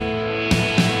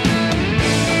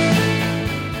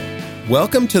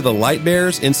Welcome to the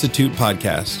Lightbearers Institute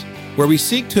podcast, where we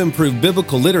seek to improve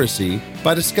biblical literacy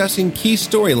by discussing key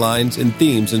storylines and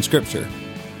themes in Scripture.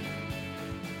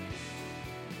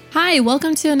 Hi,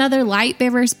 welcome to another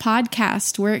Lightbearers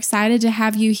podcast. We're excited to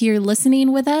have you here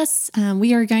listening with us.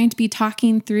 We are going to be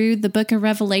talking through the book of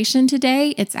Revelation today.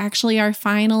 It's actually our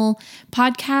final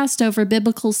podcast over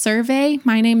Biblical Survey.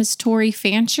 My name is Tori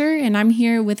Fancher, and I'm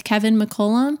here with Kevin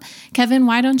McCollum. Kevin,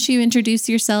 why don't you introduce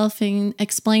yourself and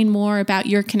explain more about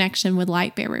your connection with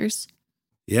Lightbearers?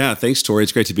 Yeah, thanks, Tori.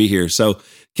 It's great to be here. So,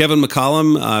 Kevin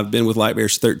McCollum, I've been with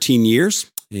Lightbearers 13 years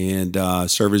and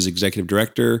serve as executive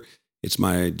director. It's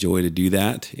my joy to do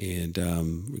that, and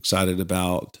excited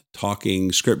about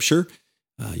talking Scripture.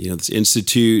 This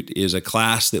institute is a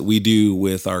class that we do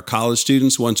with our college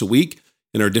students once a week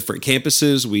in our different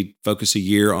campuses. We focus a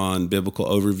year on biblical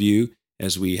overview,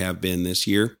 as we have been this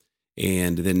year,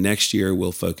 and then next year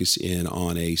we'll focus in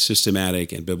on a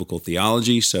systematic and biblical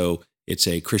theology. So it's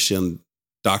a Christian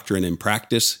doctrine and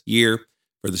practice year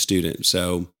for the student.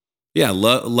 So yeah,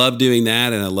 love doing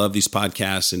that, and I love these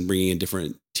podcasts and bringing in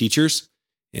different teachers.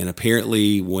 And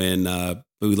apparently when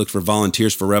we looked for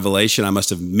volunteers for Revelation, I must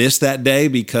have missed that day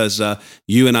because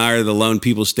you and I are the lone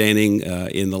people standing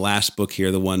in the last book here,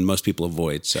 the one most people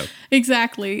avoid. So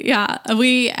exactly. Yeah.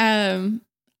 We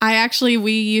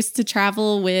used to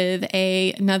travel with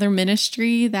another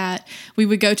ministry that we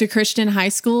would go to Christian high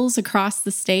schools across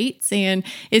the states. And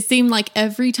it seemed like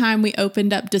every time we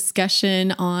opened up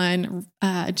discussion on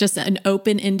just an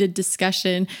open-ended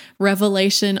discussion,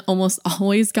 Revelation almost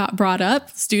always got brought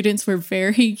up. Students were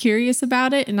very curious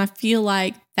about it. And I feel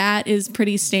like that is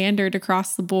pretty standard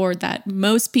across the board, that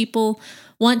most people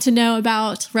want to know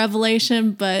about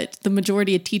Revelation, but the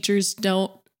majority of teachers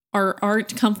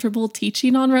aren't comfortable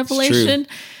teaching on Revelation.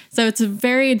 So it's a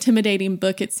very intimidating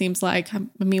book, it seems like.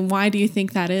 I mean, why do you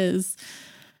think that is?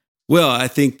 Well, I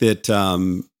think that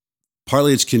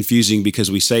partly it's confusing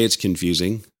because we say it's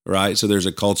confusing, right? So there's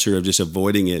a culture of just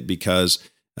avoiding it because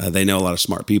they know a lot of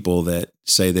smart people that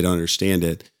say they don't understand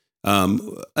it.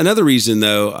 Another reason,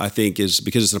 though, I think is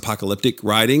because it's an apocalyptic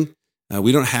writing.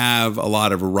 We don't have a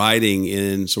lot of writing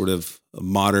in sort of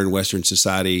modern Western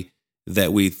society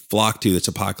that we flock to that's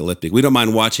apocalyptic. We don't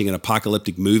mind watching an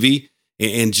apocalyptic movie.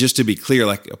 And just to be clear,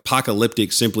 like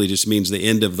apocalyptic simply just means the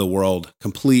end of the world,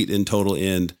 complete and total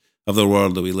end of the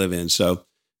world that we live in. So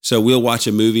we'll watch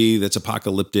a movie that's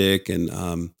apocalyptic,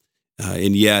 and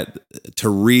yet to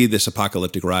read this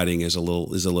apocalyptic writing is a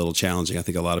little challenging. I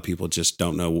think a lot of people just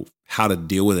don't know how to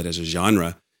deal with it as a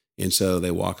genre, and so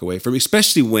they walk away from it,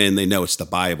 especially when they know it's the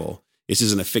Bible. This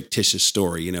isn't a fictitious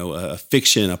story. A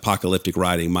fiction apocalyptic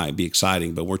writing might be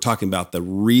exciting, but we're talking about the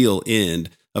real end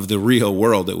of the real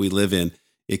world that we live in.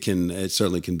 It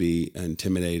certainly can be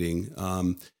intimidating.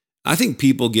 I think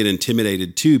people get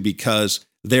intimidated too because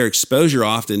their exposure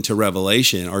often to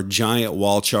Revelation are giant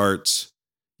wall charts,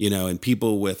 and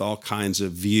people with all kinds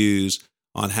of views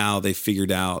on how they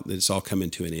figured out that it's all coming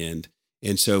to an end.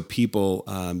 And so people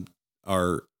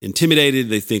are intimidated.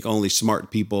 They think only smart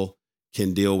people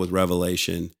can deal with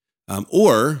Revelation,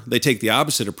 or they take the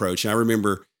opposite approach. And I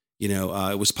remember,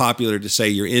 it was popular to say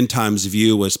your end times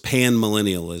view was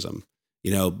pan-millennialism.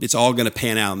 It's all going to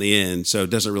pan out in the end, so it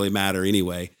doesn't really matter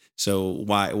anyway. So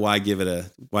why give it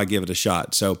a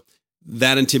shot? So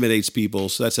that intimidates people.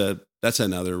 So that's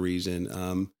another reason.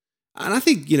 And I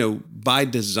think by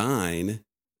design,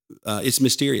 it's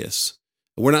mysterious.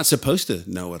 We're not supposed to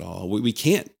know it all. We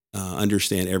can't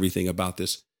understand everything about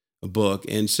this book.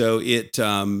 And so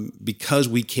because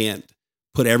we can't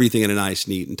put everything in a nice,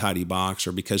 neat and tidy box,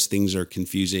 or because things are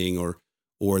confusing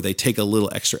or they take a little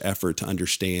extra effort to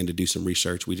understand, to do some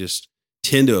research, we just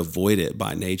tend to avoid it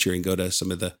by nature and go to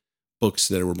some of the books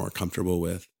that we're more comfortable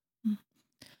with.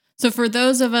 So for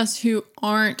those of us who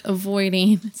aren't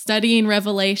avoiding studying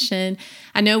Revelation,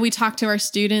 I know we talk to our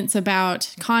students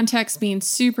about context being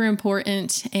super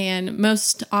important, and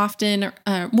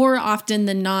more often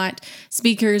than not,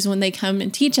 speakers, when they come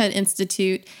and teach at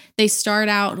Institute, they start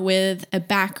out with a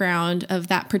background of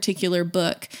that particular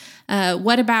book.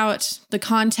 What about the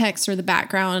context or the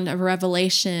background of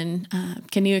Revelation?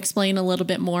 Can you explain a little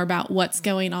bit more about what's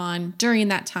going on during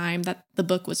that time that the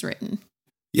book was written?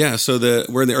 Yeah, so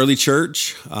we're in the early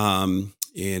church, and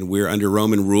we're under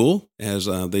Roman rule, as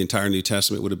the entire New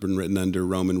Testament would have been written under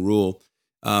Roman rule.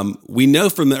 We know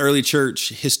from the early church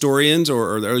historians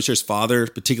or the early church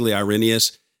fathers, particularly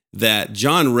Irenaeus, that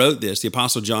the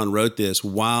Apostle John wrote this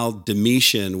while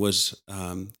Domitian was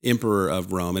emperor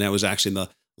of Rome, and that was actually in the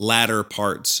latter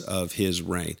parts of his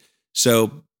reign.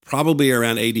 So probably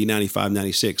around AD 95,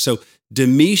 96. So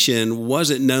Domitian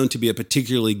wasn't known to be a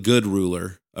particularly good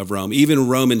ruler of Rome. Even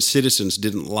Roman citizens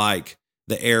didn't like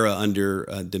the era under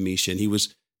Domitian. He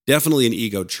was definitely an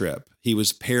ego trip. He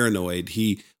was paranoid.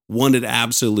 He wanted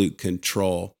absolute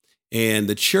control. And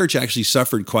the church actually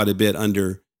suffered quite a bit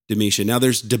under Domitian. Now,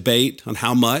 there's debate on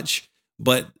how much,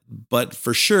 but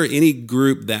for sure, any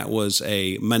group that was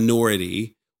a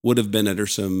minority would have been under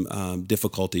some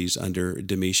difficulties under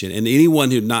Domitian. And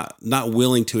anyone who not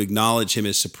willing to acknowledge him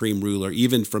as supreme ruler,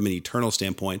 even from an eternal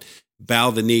standpoint,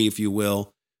 bow the knee, if you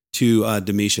will, to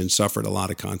Domitian, suffered a lot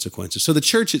of consequences. So the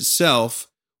church itself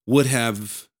would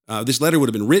have, this letter would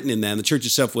have been written in that, and the church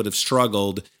itself would have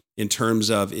struggled in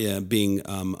terms of being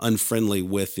unfriendly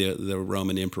with the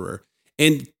Roman emperor.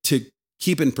 And to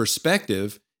keep in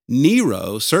perspective,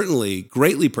 Nero certainly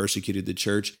greatly persecuted the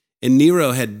church, and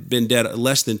Nero had been dead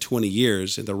less than 20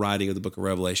 years at the writing of the book of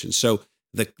Revelation. So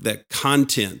the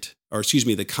context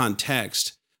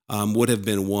would have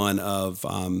been one of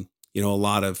a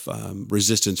lot of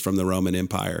resistance from the Roman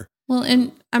Empire. Well,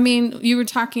 and I mean, you were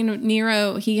talking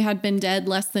Nero, he had been dead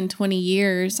less than 20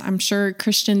 years. I'm sure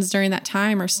Christians during that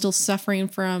time are still suffering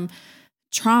from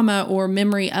trauma or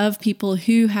memory of people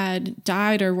who had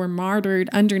died or were martyred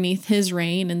underneath his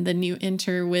reign. And then you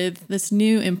enter with this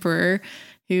new emperor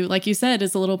who, like you said,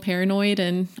 is a little paranoid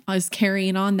and is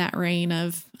carrying on that reign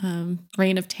of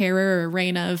terror or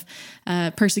reign of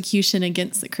persecution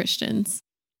against the Christians.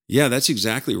 Yeah, that's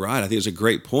exactly right. I think it's a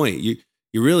great point.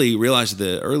 You really realize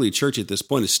the early church at this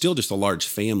point is still just a large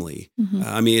family. Mm-hmm.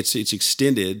 I mean, it's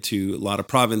extended to a lot of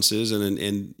provinces,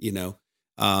 and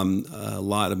a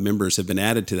lot of members have been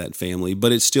added to that family,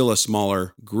 but it's still a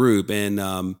smaller group, and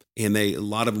a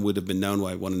lot of them would have been known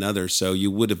by one another. So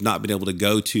you would have not been able to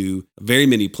go to very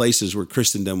many places where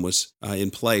Christendom was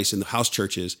in place in the house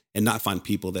churches and not find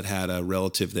people that had a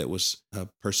relative that was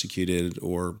persecuted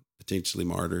or potentially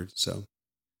martyred. So.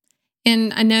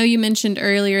 And I know you mentioned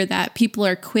earlier that people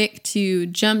are quick to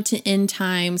jump to end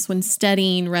times when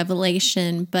studying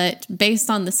Revelation, but based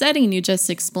on the setting you just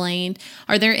explained,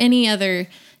 are there any other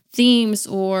themes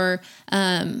or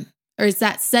does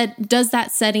that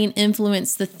setting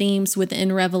influence the themes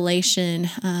within Revelation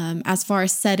as far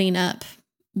as setting up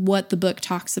what the book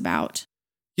talks about?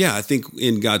 Yeah, I think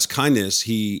in God's kindness,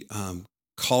 he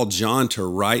called John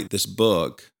to write this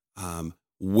book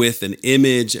with an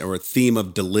image or a theme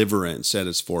of deliverance at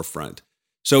its forefront.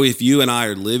 So if you and I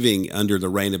are living under the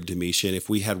reign of Domitian, if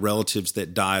we had relatives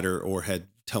that died or had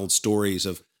told stories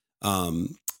of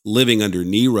living under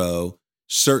Nero,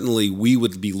 certainly we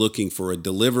would be looking for a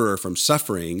deliverer from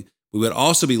suffering. We would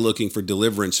also be looking for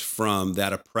deliverance from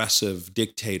that oppressive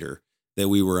dictator that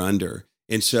we were under.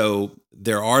 And so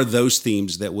there are those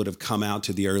themes that would have come out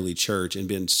to the early church and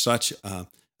been such a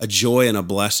joy and a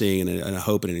blessing and a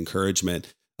hope and an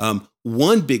encouragement.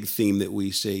 One big theme that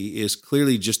we see is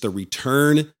clearly just the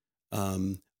return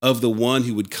of the one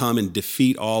who would come and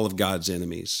defeat all of God's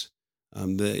enemies.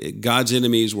 God's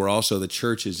enemies were also the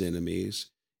church's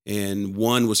enemies, and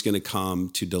one was going to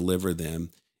come to deliver them.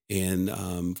 And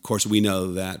of course, we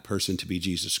know that person to be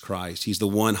Jesus Christ. He's the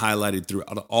one highlighted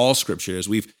throughout all Scripture. As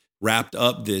we've wrapped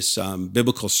up this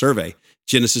biblical survey,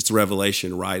 Genesis to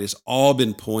Revelation, right? It's all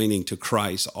been pointing to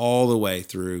Christ all the way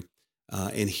through.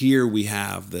 And here we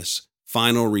have this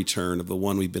final return of the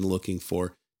one we've been looking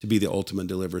for to be the ultimate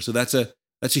deliverer. So that's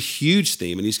a huge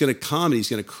theme. And he's going to come and he's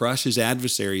going to crush his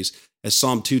adversaries, as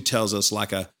Psalm 2 tells us,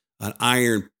 like an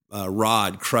iron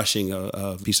rod crushing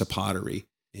a piece of pottery.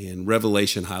 And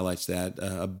Revelation highlights that.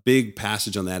 A big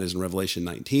passage on that is in Revelation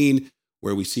 19,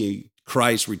 where we see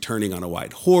Christ returning on a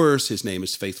white horse. His name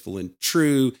is Faithful and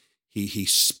True. He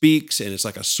speaks, and it's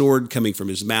like a sword coming from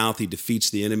his mouth. He defeats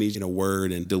the enemies in a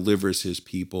word and delivers his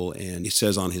people. And he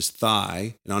says on his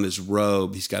thigh and on his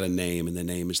robe, he's got a name, and the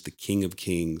name is the King of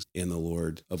Kings and the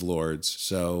Lord of Lords.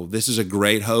 So this is a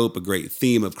great hope, a great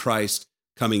theme of Christ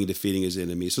coming and defeating his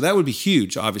enemies. So that would be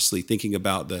huge, obviously, thinking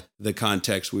about the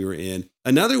context we were in.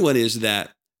 Another one is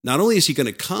that not only is he going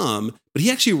to come, but he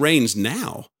actually reigns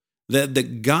now. That the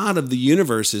God of the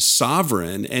universe is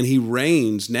sovereign and he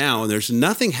reigns now, and there's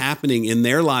nothing happening in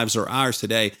their lives or ours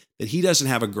today that he doesn't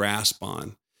have a grasp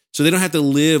on. So they don't have to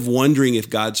live wondering if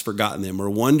God's forgotten them or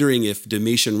wondering if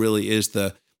Domitian really is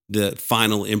the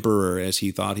final emperor as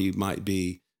he thought he might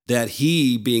be. That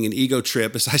he, being an ego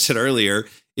trip, as I said earlier,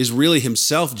 is really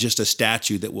himself just a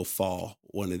statue that will fall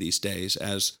one of these days,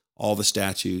 as all the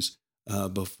statues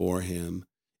before him.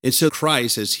 And so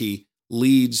Christ, as he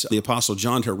leads the Apostle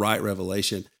John to write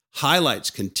Revelation, highlights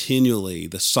continually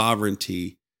the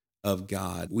sovereignty of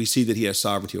God. We see that he has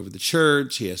sovereignty over the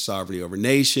church, he has sovereignty over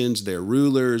nations, their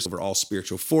rulers, over all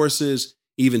spiritual forces,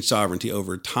 even sovereignty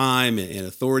over time and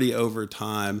authority over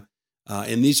time.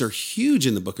 And these are huge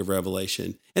in the book of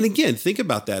Revelation. And again, think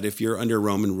about that. If you're under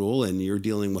Roman rule and you're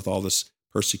dealing with all this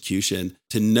persecution,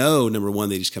 to know, number one,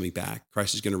 that he's coming back,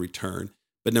 Christ is going to return.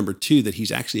 But number two, that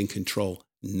he's actually in control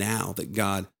now, that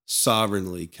God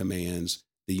sovereignly commands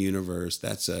the universe.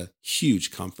 That's a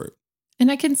huge comfort.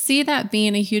 And I can see that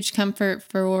being a huge comfort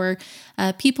for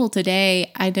people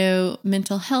today. I know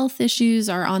mental health issues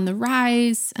are on the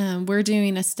rise. We're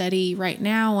doing a study right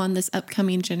now on this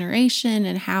upcoming generation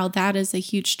and how that is a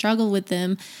huge struggle with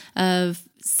them of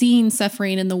seeing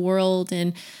suffering in the world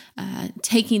and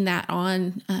taking that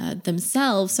on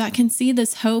themselves. So I can see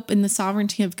this hope in the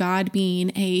sovereignty of God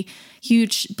being a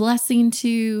huge blessing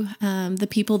to the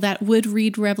people that would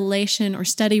read Revelation or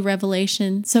study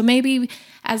Revelation. So maybe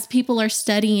as people are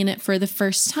studying it for the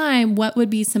first time, what would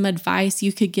be some advice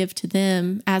you could give to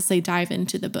them as they dive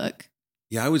into the book?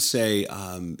 Yeah, I would say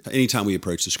anytime we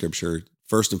approach the scripture,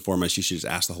 first and foremost, you should just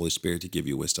ask the Holy Spirit to give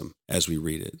you wisdom as we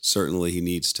read it. Certainly, he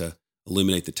needs to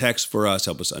illuminate the text for us,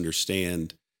 help us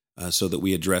understand so that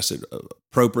we address it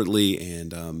appropriately.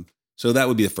 And so that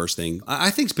would be the first thing.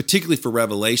 I think particularly for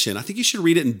Revelation, I think you should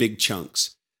read it in big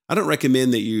chunks. I don't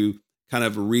recommend that you kind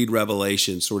of read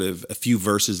Revelation sort of a few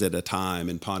verses at a time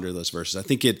and ponder those verses. I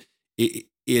think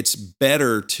it's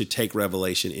better to take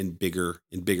Revelation in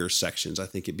bigger sections. I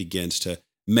think it begins to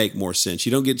make more sense.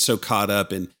 You don't get so caught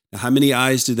up in how many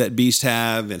eyes did that beast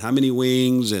have and how many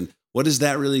wings and what does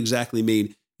that really exactly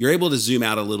mean? You're able to zoom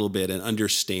out a little bit and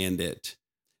understand it.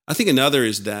 I think another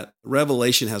is that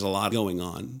Revelation has a lot going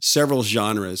on, several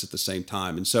genres at the same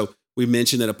time. And so we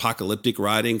mentioned that apocalyptic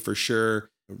writing for sure.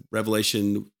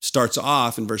 Revelation starts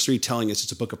off in verse 3 telling us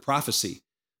it's a book of prophecy.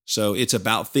 So it's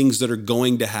about things that are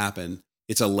going to happen.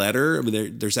 It's a letter. I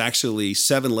mean, there's actually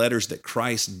 7 letters that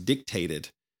Christ dictated.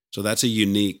 So that's a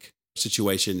unique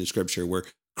situation in Scripture where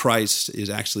Christ is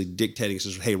actually dictating,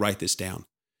 says, hey, write this down.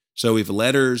 So we have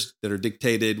letters that are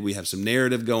dictated. We have some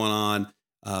narrative going on.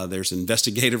 There's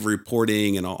investigative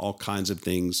reporting and all kinds of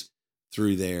things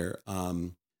through there.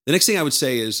 The next thing I would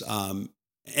say is, and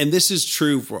this is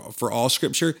true for all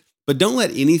Scripture, but don't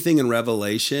let anything in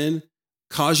Revelation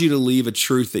cause you to leave a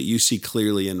truth that you see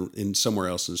clearly in somewhere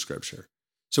else in Scripture.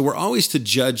 So we're always to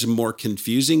judge more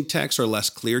confusing texts or less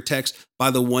clear texts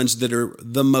by the ones that are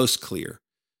the most clear.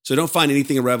 So don't find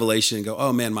anything in Revelation and go,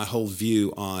 oh man, my whole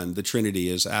view on the Trinity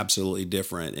is absolutely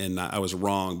different and I was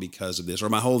wrong because of this, or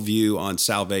my whole view on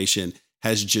salvation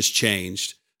has just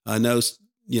changed. No,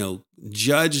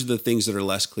 judge the things that are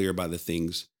less clear by the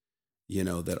things,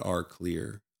 that are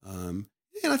clear. And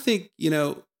I think,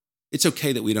 it's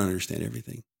okay that we don't understand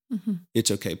everything. Mm-hmm.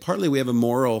 It's okay. Partly we have a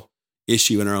moral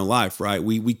issue in our own life, right?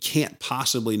 We can't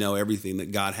possibly know everything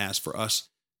that God has for us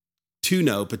to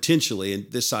know potentially in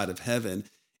this side of heaven.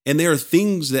 And there are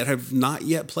things that have not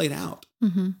yet played out.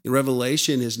 Mm-hmm.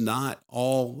 Revelation is not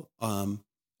all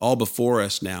before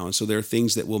us now. And so there are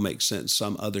things that will make sense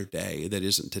some other day that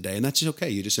isn't today. And that's just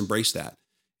okay. You just embrace that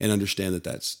and understand that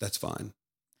that's fine.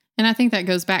 And I think that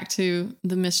goes back to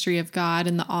the mystery of God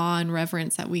and the awe and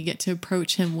reverence that we get to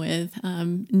approach him with,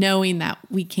 knowing that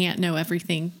we can't know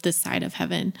everything this side of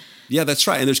heaven. Yeah, that's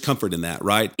right. And there's comfort in that,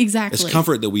 right? Exactly. It's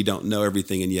comfort that we don't know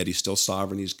everything, and yet he's still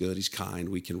sovereign. He's good. He's kind.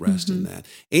 We can rest in that.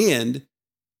 And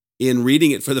in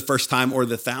reading it for the first time or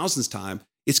the thousandth time,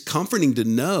 it's comforting to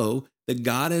know that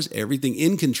God has everything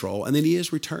in control and that he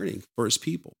is returning for his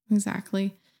people.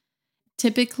 Exactly.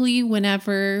 Typically,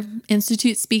 whenever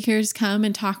Institute speakers come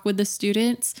and talk with the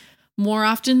students, more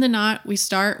often than not, we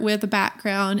start with a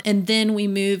background and then we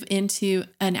move into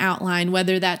an outline,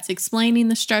 whether that's explaining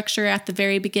the structure at the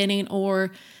very beginning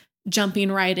or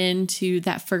jumping right into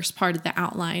that first part of the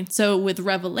outline. So with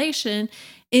Revelation,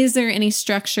 is there any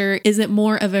structure? Is it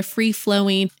more of a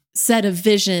free-flowing set of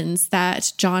visions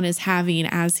that John is having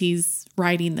as he's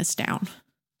writing this down?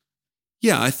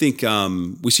 Yeah, I think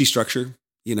we see structure.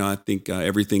 I think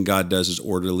everything God does is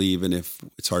orderly, even if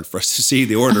it's hard for us to see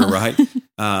the order, right?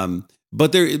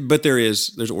 But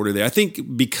there's order there. I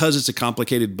think because it's a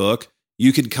complicated book,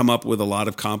 you could come up with a lot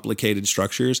of complicated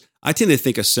structures. I tend to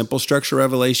think a simple structure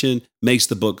Revelation makes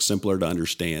the book simpler to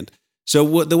understand.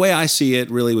 So the way I see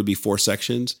it really would be 4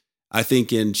 sections. I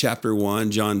think in chapter 1,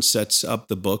 John sets up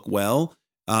the book well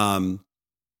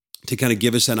to kind of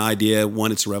give us an idea.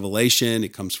 One, it's a revelation.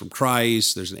 It comes from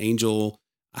Christ. There's an angel.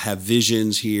 I have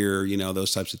visions here,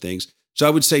 those types of things. So I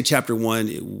would say chapter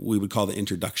 1, we would call the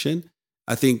introduction.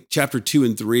 I think chapter 2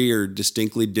 and 3 are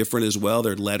distinctly different as well.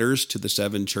 They're letters to the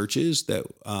 7 churches that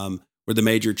were the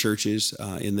major churches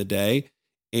in the day.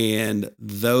 And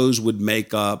those would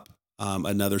make up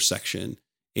another section.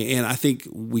 And I think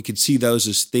we could see those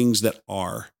as things that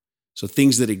are. So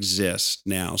things that exist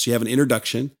now. So you have an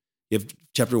introduction, You have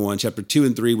chapter 1, chapter 2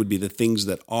 and 3 would be the things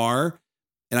that are.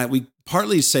 And we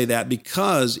partly say that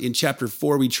because in chapter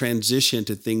 4, we transition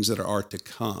to things that are to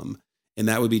come. And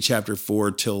that would be chapter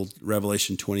 4 till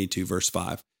Revelation 22, verse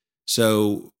 5.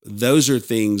 So those are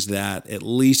things that, at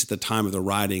least at the time of the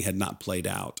writing, had not played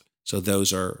out. So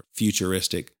those are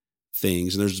futuristic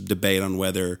things. And there's debate on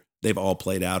whether they've all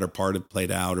played out or part of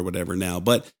played out or whatever now.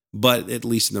 But at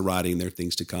least in the writing, there are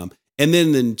things to come. And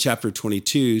then in chapter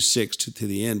 22, 6 to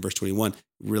the end, verse 21,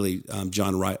 really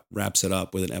John wraps it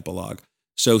up with an epilogue.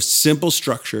 So simple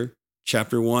structure.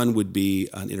 Chapter 1 would be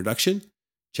an introduction.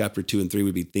 Chapter 2 and 3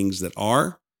 would be things that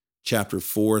are. Chapter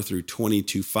 4 through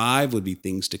 22:5 would be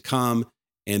things to come.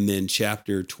 And then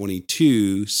chapter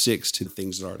 22, 6 to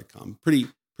things that are to come. Pretty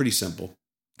simple.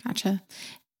 Gotcha.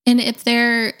 And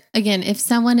if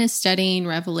someone is studying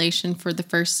Revelation for the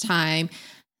first time,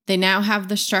 they now have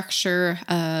the structure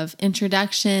of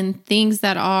introduction, things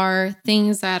that are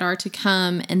to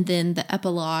come, and then the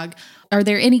epilogue. Are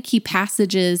there any key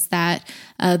passages that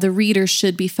the reader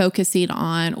should be focusing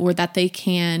on, or that they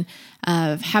can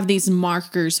have these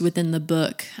markers within the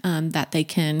book that they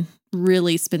can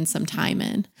really spend some time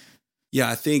in? Yeah,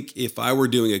 I think if I were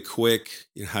doing a quick,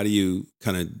 how do you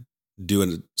kind of do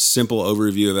a simple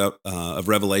overview of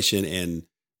Revelation, and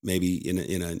maybe in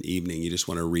an evening, you just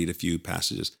want to read a few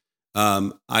passages.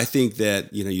 I think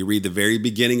that, you read the very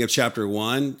beginning of chapter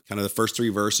 1, kind of the first 3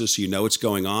 verses, so you know what's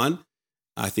going on.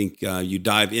 I think you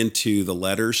dive into the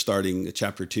letters starting at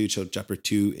chapter 2, so chapter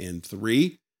 2 and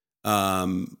 3.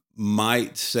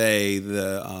 Might say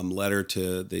the letter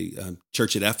to the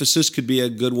church at Ephesus could be a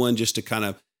good one just to kind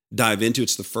of dive into.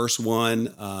 It's the first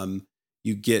one.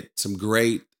 You get some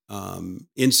great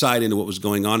insight into what was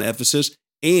going on at Ephesus,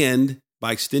 and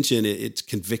by extension, it's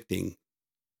convicting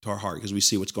to our heart because we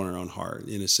see what's going on in our own heart,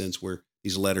 in a sense, where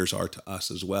these letters are to us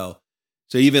as well.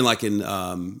 So even like in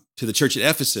to the church at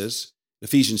Ephesus,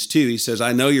 Ephesians 2, he says,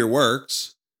 I know your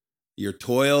works, your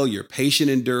toil, your patient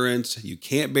endurance. You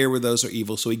can't bear with those who are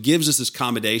evil. So he gives us this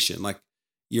commendation, like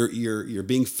you're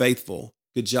being faithful.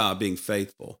 Good job being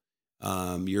faithful.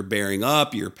 You're bearing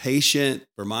up. You're patient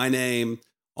for my name.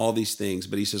 All these things.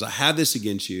 But he says, I have this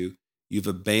against you. You've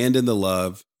abandoned the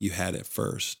love you had at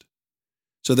first.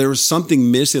 So there was something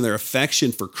missing in their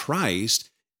affection for Christ,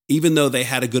 even though they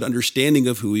had a good understanding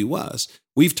of who he was.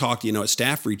 We've talked, at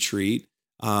staff retreat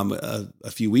a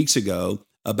few weeks ago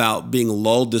about being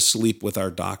lulled to sleep with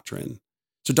our doctrine.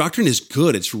 So doctrine is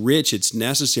good. It's rich. It's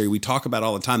necessary. We talk about it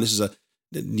all the time. This is a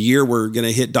year we're going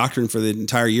to hit doctrine for the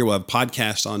entire year. We'll have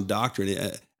podcasts on doctrine.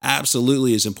 It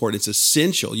absolutely is important. It's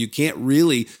essential. You can't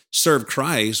really serve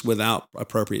Christ without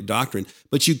appropriate doctrine,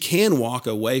 but you can walk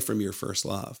away from your first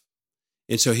love.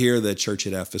 And so here the church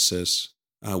at Ephesus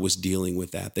was dealing with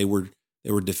that. They were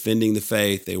defending the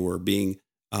faith. They were being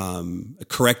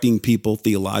correcting people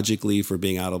theologically for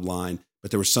being out of line,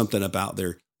 but there was something about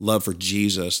their love for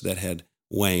Jesus that had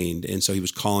waned. And so he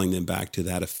was calling them back to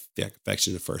that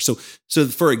affection at first. So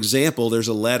for example, there's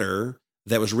a letter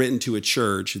that was written to a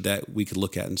church that we could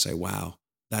look at and say, wow,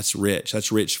 that's rich.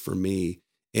 That's rich for me.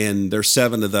 And there's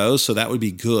 7 of those. So that would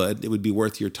be good. It would be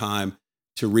worth your time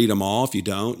to read them all. If you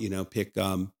don't, pick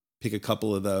a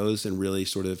couple of those and really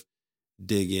sort of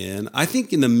dig in. I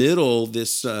think in the middle,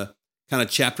 this kind of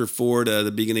chapter 4 to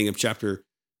the beginning of chapter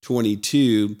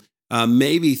 22,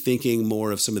 maybe thinking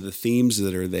more of some of the themes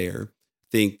that are there.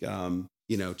 Think,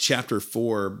 chapter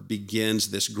 4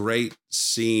 begins this great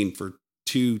scene for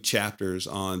 2 chapters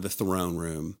on the throne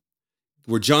room,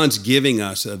 where John's giving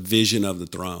us a vision of the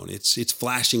throne. It's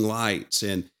flashing lights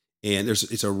and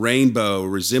it's a rainbow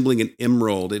resembling an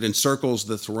emerald. It encircles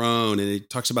the throne, and it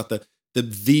talks about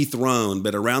the throne,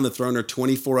 but around the throne are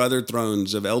 24 other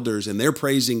thrones of elders, and they're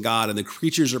praising God, and the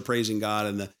creatures are praising God,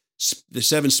 and the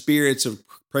 7 spirits are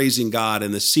praising God,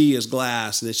 and the sea is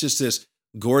glass, and it's just this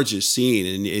gorgeous scene,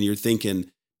 and you're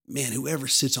thinking, man, whoever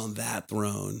sits on that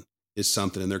throne is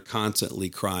something, and they're constantly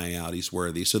crying out, he's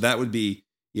worthy. So that would be,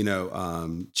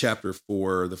 chapter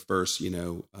 4, the first, 10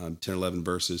 or 11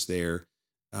 verses there.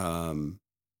 And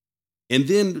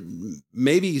then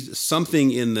maybe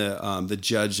something in the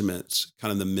judgments,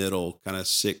 kind of the middle, kind of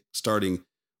starting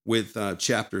with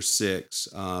chapter 6.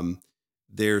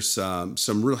 There's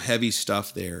some real heavy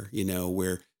stuff there,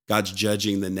 where God's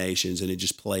judging the nations, and it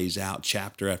just plays out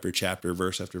chapter after chapter,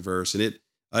 verse after verse, and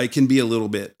it can be a little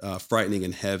bit frightening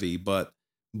and heavy, but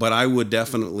I would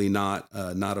definitely not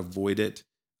avoid it.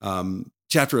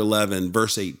 Chapter 11,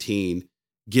 verse 18.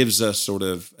 Gives us sort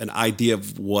of an idea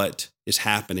of what is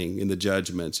happening in the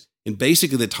judgments. And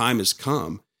basically the time has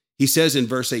come. He says in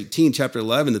verse 18, chapter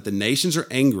 11, that the nations are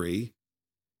angry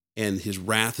and his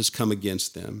wrath has come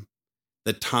against them.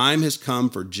 The time has come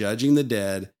for judging the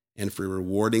dead and for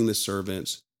rewarding the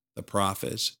servants, the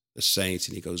prophets, the saints.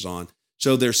 And he goes on.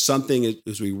 So there's something,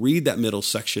 as we read that middle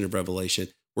section of Revelation,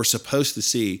 we're supposed to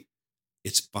see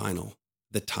it's final.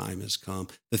 The time has come.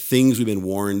 The things we've been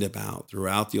warned about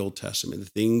throughout the Old Testament, the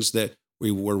things that we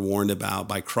were warned about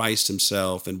by Christ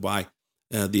himself and by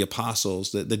the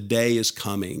apostles, that the day is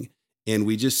coming. And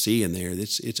we just see in there,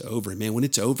 it's over. Man, when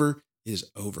it's over, it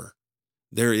is over.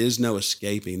 There is no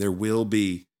escaping. There will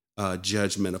be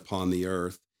judgment upon the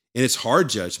earth. And it's hard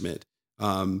judgment.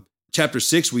 Chapter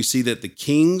 6, we see that the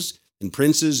kings and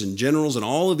princes and generals and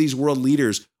all of these world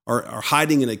leaders are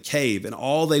hiding in a cave, and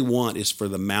all they want is for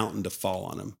the mountain to fall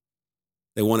on them.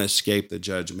 They want to escape the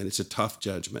judgment. It's a tough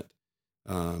judgment,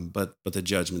 but the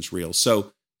judgment's real.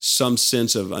 So some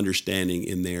sense of understanding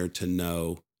in there to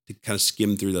know, to kind of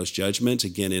skim through those judgments,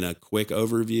 again, in a quick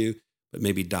overview, but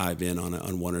maybe dive in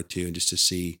on one or two and just to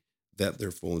see that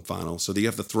they're full and final. So you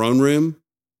have the throne room,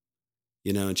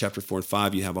 in chapter 4 and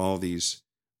 5, you have all these,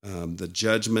 the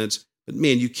judgments. But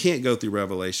man, you can't go through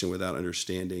Revelation without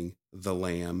understanding the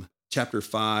Lamb. Chapter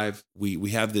 5, we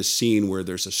have this scene where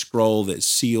there's a scroll that's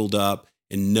sealed up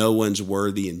and no one's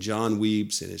worthy, and John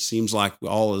weeps, and it seems like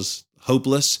all is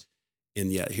hopeless.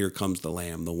 And yet here comes the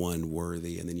Lamb, the one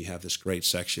worthy. And then you have this great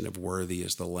section of worthy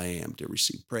is the Lamb to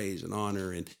receive praise and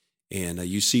honor. And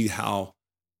you see how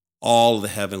all the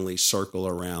heavenly circle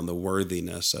around the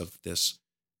worthiness of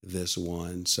this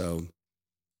one. So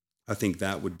I think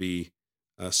that would be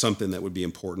something that would be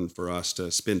important for us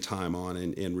to spend time on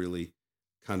and really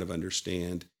kind of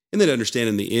understand. And then understand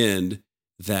in the end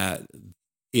that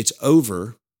it's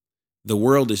over, the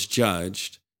world is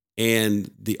judged,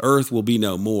 and the earth will be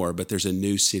no more, but there's a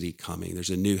new city coming. There's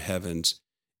a new heavens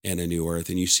and a new earth.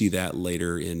 And you see that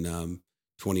later in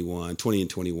 20 and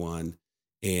 21.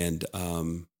 And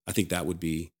I think that would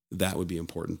be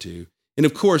important too. And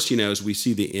of course, as we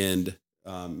see the end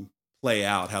play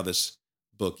out, how this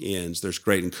book ends, there's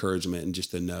great encouragement and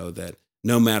just to know that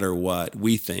no matter what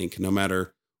we think, no matter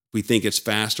if we think it's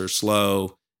fast or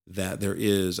slow, that there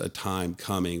is a time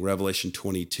coming. Revelation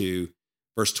 22,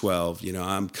 verse 12,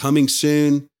 I'm coming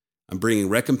soon. I'm bringing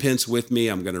recompense with me.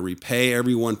 I'm going to repay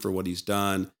everyone for what he's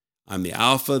done. I'm the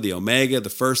Alpha, the Omega, the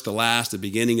first, the last, the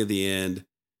beginning of the end.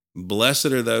 Blessed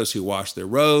are those who wash their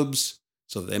robes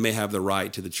so that they may have the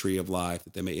right to the tree of life,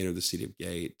 that they may enter the city of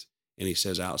gate. And he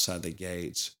says outside the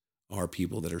gates are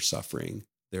people that are suffering.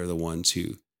 They're the ones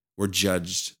who were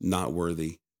judged not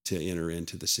worthy to enter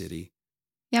into the city.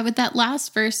 Yeah, with that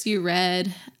last verse you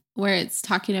read where it's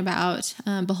talking about,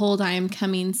 behold, I am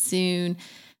coming soon.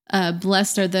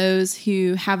 Blessed are those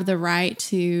who have the right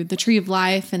to the tree of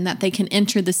life and that they can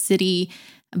enter the city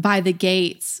by the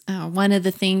gates. One of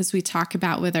the things we talk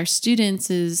about with our students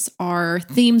is our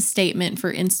theme statement for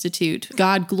Institute,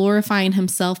 God glorifying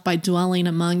himself by dwelling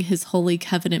among his holy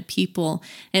covenant people.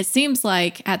 And it seems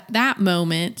like at that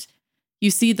moment, you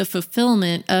see the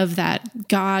fulfillment of that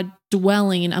God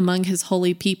dwelling among his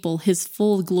holy people, his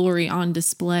full glory on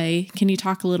display. Can you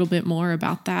talk a little bit more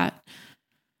about that?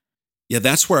 Yeah,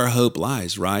 that's where our hope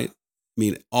lies, right? I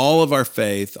mean, all of our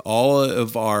faith, all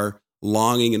of our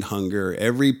longing and hunger,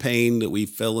 every pain that we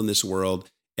feel in this world,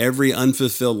 every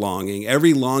unfulfilled longing,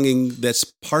 every longing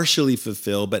that's partially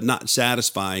fulfilled but not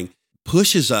satisfying,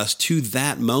 pushes us to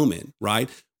that moment, right?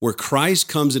 Where Christ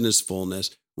comes in his fullness,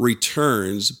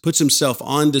 returns, puts himself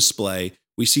on display.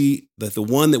 We see that the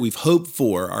one that we've hoped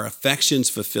for, our affections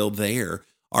fulfilled there.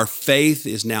 Our faith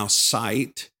is now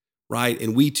sight, right?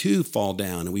 And we too fall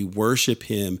down and we worship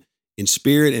him in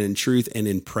spirit and in truth and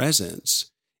in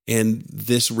presence. And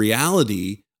this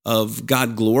reality of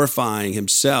God glorifying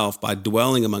himself by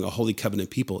dwelling among a holy covenant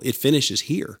people, it finishes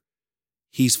here.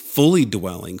 He's fully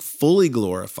dwelling, fully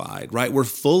glorified, right? We're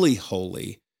fully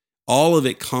holy. All of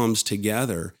it comes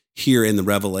together here in the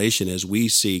Revelation as we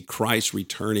see Christ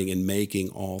returning and making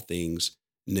all things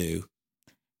new.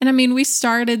 And I mean, we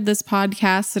started this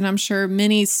podcast, and I'm sure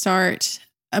many start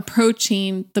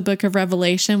approaching the book of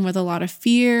Revelation with a lot of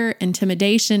fear,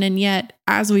 intimidation, and yet,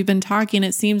 as we've been talking,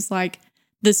 it seems like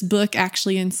this book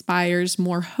actually inspires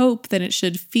more hope than it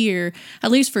should fear,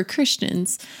 at least for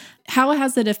Christians. How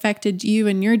has it affected you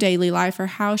in your daily life, or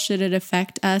how should it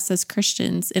affect us as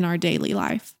Christians in our daily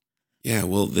life? Yeah,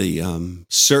 well, the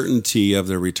certainty of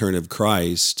the return of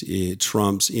Christ, it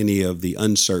trumps any of the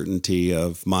uncertainty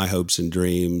of my hopes and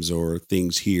dreams or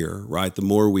things here, right? The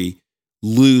more we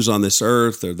lose on this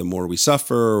earth, or the more we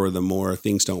suffer, or the more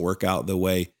things don't work out the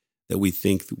way that we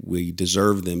think we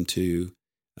deserve them to,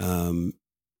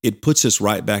 it puts us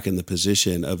right back in the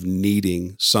position of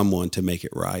needing someone to make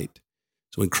it right.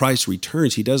 So when Christ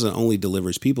returns, he doesn't only deliver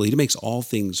his people, he makes all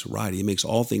things right. He makes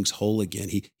all things whole again.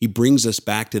 He brings us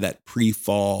back to that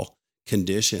pre-fall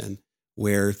condition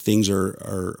where things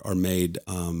are made,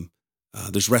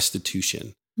 there's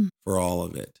restitution for all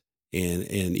of it. And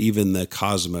even the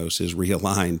cosmos is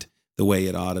realigned the way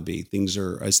it ought to be. Things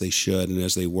are as they should and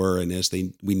as they were and as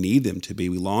we need them to be.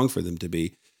 We long for them to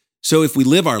be. So if we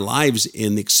live our lives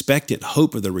in expectant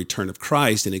hope of the return of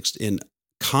Christ and in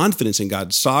confidence in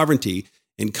God's sovereignty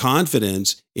and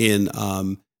confidence in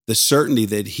the certainty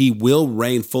that he will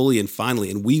reign fully and finally,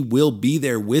 and we will be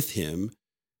there with him,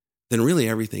 then really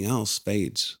everything else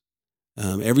fades.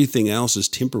 Everything else is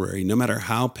temporary, no matter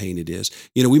how pain it is.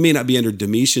 We may not be under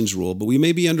Domitian's rule, but we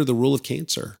may be under the rule of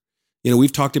cancer.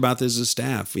 We've talked about this as a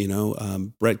staff.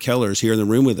 Brett Keller is here in the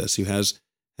room with us, who has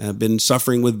been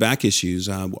suffering with back issues.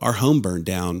 Our home burned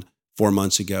down 4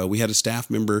 months ago. We had a staff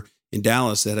member in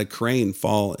Dallas that had a crane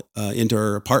fall into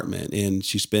her apartment, and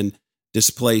she's been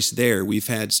displaced there. We've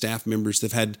had staff members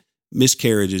that have had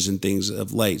miscarriages and things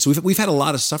of late. So we've had a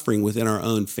lot of suffering within our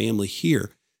own family here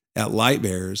at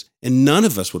Lightbearers, and none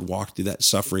of us would walk through that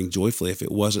suffering joyfully if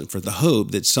it wasn't for the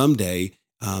hope that someday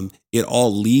it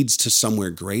all leads to somewhere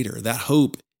greater. That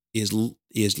hope is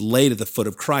laid at the foot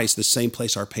of Christ, the same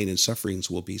place our pain and sufferings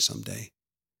will be someday.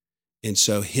 And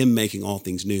so him making all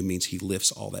things new means he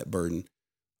lifts all that burden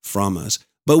from us.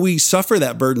 But we suffer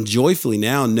that burden joyfully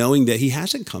now, knowing that he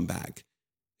hasn't come back.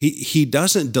 He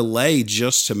doesn't delay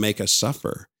just to make us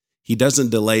suffer. He doesn't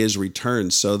delay his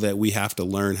return so that we have to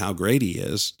learn how great he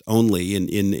is, only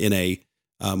in a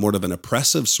more of an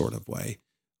oppressive sort of way.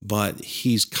 But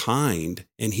he's kind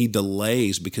and he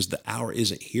delays because the hour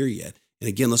isn't here yet. And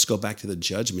again, let's go back to the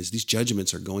judgments. These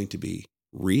judgments are going to be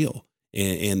real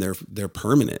and they're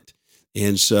permanent.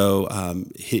 And so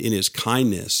in his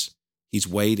kindness, he's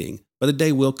waiting, but a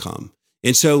day will come.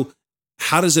 And so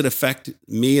how does it affect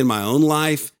me in my own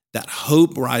life? That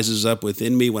hope rises up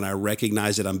within me when I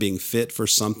recognize that I'm being fit for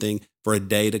something, for a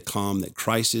day to come, that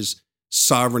Christ is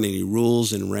sovereign and he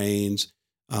rules and reigns.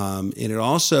 And it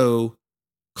also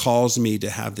calls me to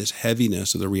have this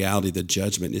heaviness of the reality that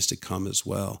judgment is to come as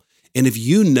well. And if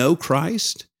you know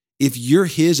Christ, if you're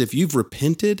his, if you've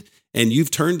repented and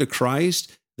you've turned to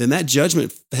Christ, then that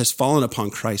judgment has fallen upon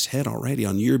Christ's head already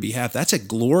on your behalf. That's a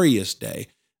glorious day.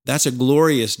 That's a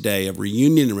glorious day of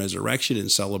reunion and resurrection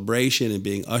and celebration and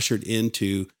being ushered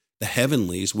into the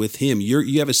heavenlies with him.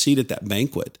 You have a seat at that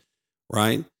banquet,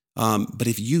 right? But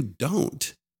if you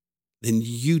don't, then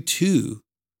you too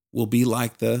will be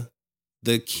like the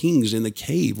kings in the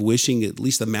cave, wishing at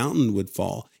least the mountain would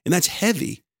fall. And that's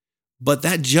heavy, but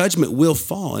that judgment will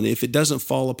fall. And if it doesn't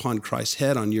fall upon Christ's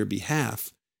head on your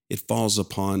behalf, it falls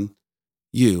upon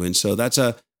you. And so that's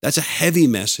a heavy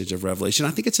message of Revelation.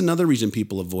 I think it's another reason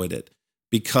people avoid it,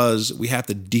 because we have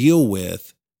to deal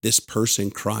with this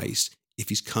person, Christ. If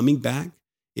he's coming back,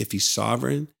 if he's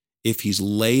sovereign, if he's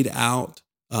laid out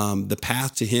the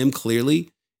path to him clearly,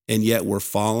 and yet we're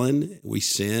fallen, we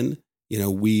sin,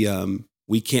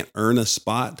 we can't earn a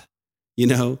spot,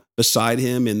 beside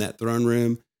him in that throne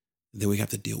room, then we have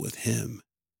to deal with him.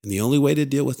 And the only way to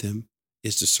deal with him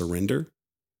is to surrender,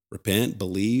 repent,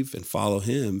 believe, and follow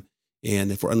him. And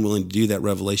if we're unwilling to do that,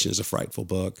 Revelation is a frightful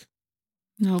book.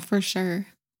 No, for sure.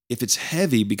 If it's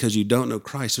heavy because you don't know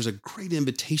Christ, there's a great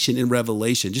invitation in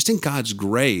Revelation, just in God's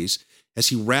grace, as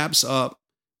he wraps up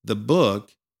the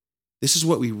book. This is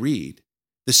what we read.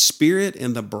 The Spirit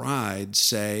and the bride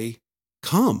say,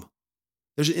 come.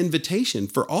 There's an invitation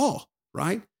for all,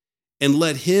 right? And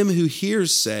let him who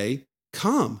hears say,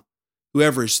 come.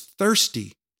 Whoever is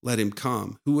thirsty, let him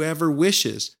come. Whoever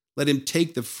wishes, let him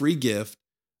take the free gift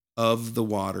of the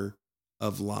water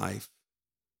of life.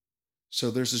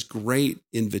 So there's this great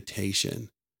invitation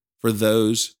for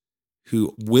those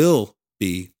who will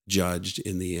be judged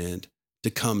in the end to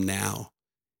come now.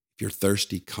 If you're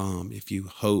thirsty, come. If you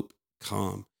hope,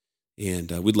 come.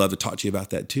 And we'd love to talk to you about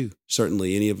that too.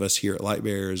 Certainly any of us here at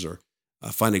Lightbearers, or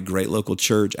find a great local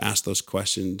church, ask those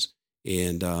questions.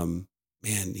 And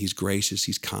man, he's gracious,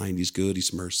 he's kind, he's good,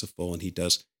 he's merciful, and he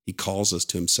calls us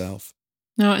to himself.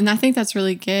 No, and I think that's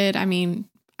really good. I mean,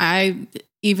 I,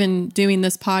 even doing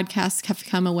this podcast, have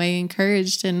come away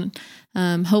encouraged and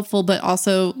hopeful, but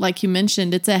also, like you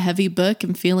mentioned, it's a heavy book,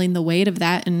 and feeling the weight of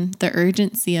that and the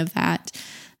urgency of that.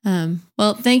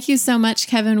 Well, thank you so much,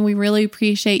 Kevin. We really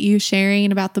appreciate you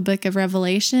sharing about the book of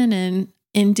Revelation and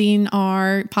ending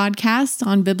our podcast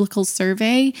on biblical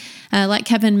survey. Like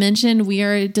Kevin mentioned, we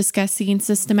are discussing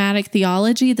systematic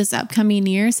theology this upcoming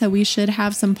year, so we should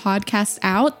have some podcasts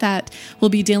out that will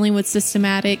be dealing with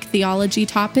systematic theology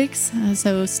topics.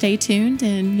 So stay tuned,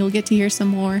 and you'll get to hear some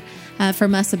more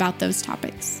from us about those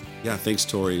topics. Yeah, thanks,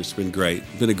 Tori. It's been great.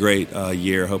 It's been a great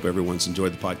year. I hope everyone's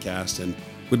enjoyed the podcast, and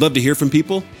we'd love to hear from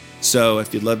people. So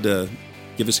if you'd love to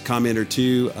give us a comment or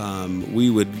two,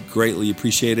 we would greatly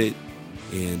appreciate it,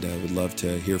 and would love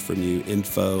to hear from you.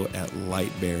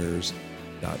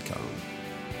 info@lightbearers.com.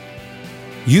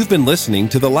 You've been listening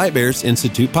to the Lightbearers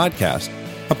Institute podcast,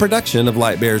 a production of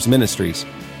Lightbearers Ministries.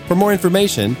 For more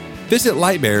information, visit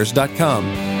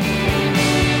lightbearers.com.